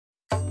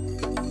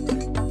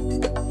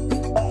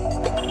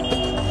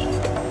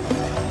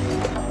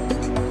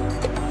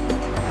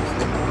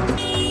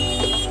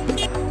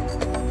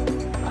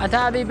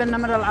أتى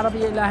بالنمر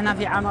العربي إلى هنا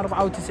في عام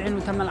 94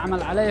 وتم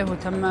العمل عليه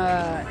وتم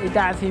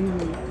إيداعه في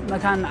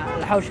مكان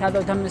الحوش هذا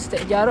وتم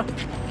استئجاره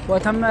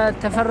وتم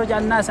التفرج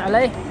على الناس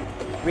عليه.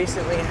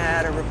 Recently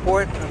had a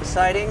report of a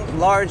sighting.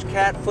 Large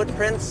cat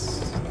footprints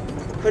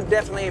could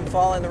definitely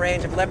fall in the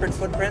range of leopard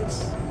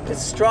footprints.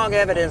 It's strong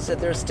evidence that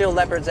there are still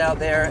leopards out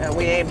there, and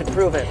we aim to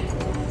prove it.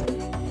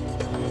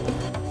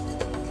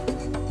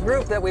 The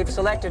group that we've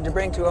selected to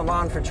bring to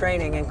Oman for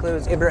training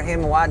includes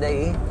Ibrahim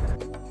Wadai.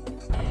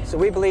 So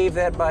we believe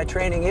that by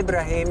training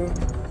Ibrahim,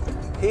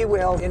 he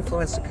will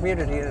influence the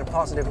community in a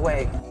positive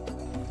way.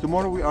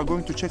 Tomorrow we are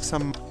going to check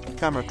some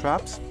camera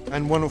traps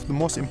and one of the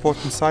most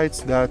important sites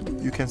that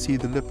you can see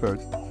the leopard.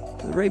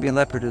 The Arabian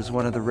leopard is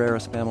one of the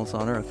rarest mammals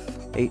on Earth.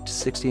 8 to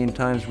 16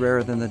 times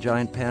rarer than the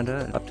giant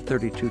panda, up to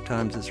 32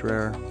 times as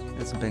rare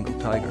as the Bengal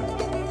tiger.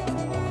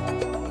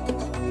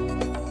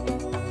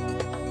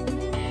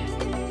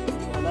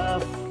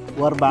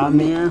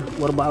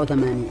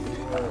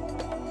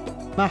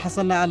 ما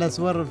حصلنا على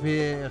صور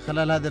في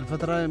خلال هذه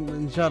الفترة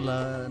إن شاء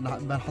الله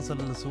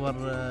بنحصل صور.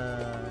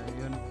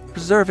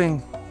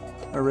 Preserving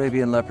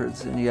Arabian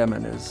leopards in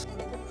Yemen is,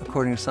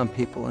 according to some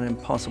people, an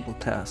impossible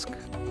task.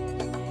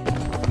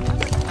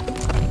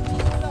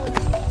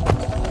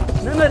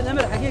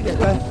 نمر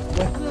حقيقة.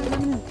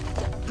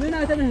 وين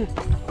هذا؟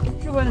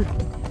 شوف أنا.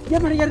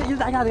 يمر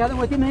يلدع هذا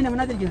وتم هنا من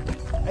هذا الجهة.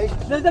 إيش؟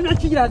 لازم عند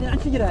شجرة هذه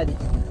عند شجرة هذه.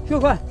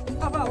 شوفها.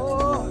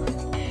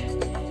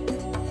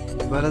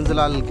 بننزل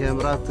على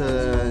الكاميرات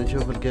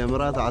نشوف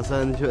الكاميرات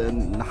عشان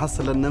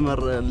نحصل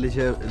النمر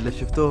اللي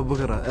شفتوه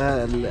بكرة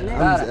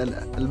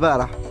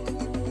البارح.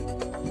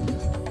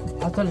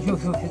 حصل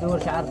شوف دور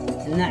شعر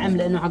ناعم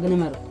لأنه حق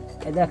نمر.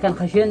 إذا كان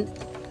خشن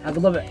حق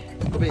ضبع.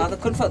 هذا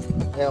قنفذ.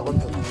 يا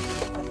قنفذ.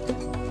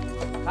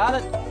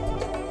 خالد.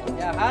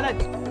 يا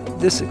خالد.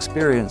 This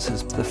experience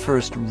is the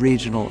first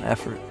regional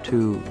effort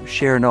to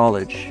share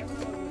knowledge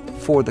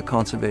for the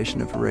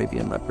conservation of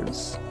Arabian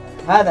leopards.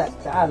 هذا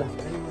تعال.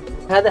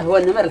 هذا هو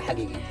النمر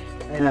الحقيقي.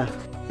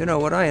 You know,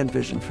 what I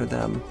envision for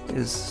them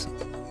is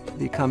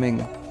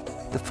becoming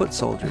the foot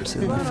soldiers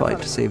in the fight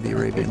to save the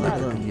Arabian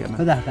leopard in Yemen.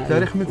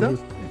 تاريخ متى؟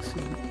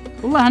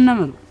 والله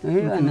النمر.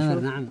 أيوة النمر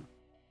نعم.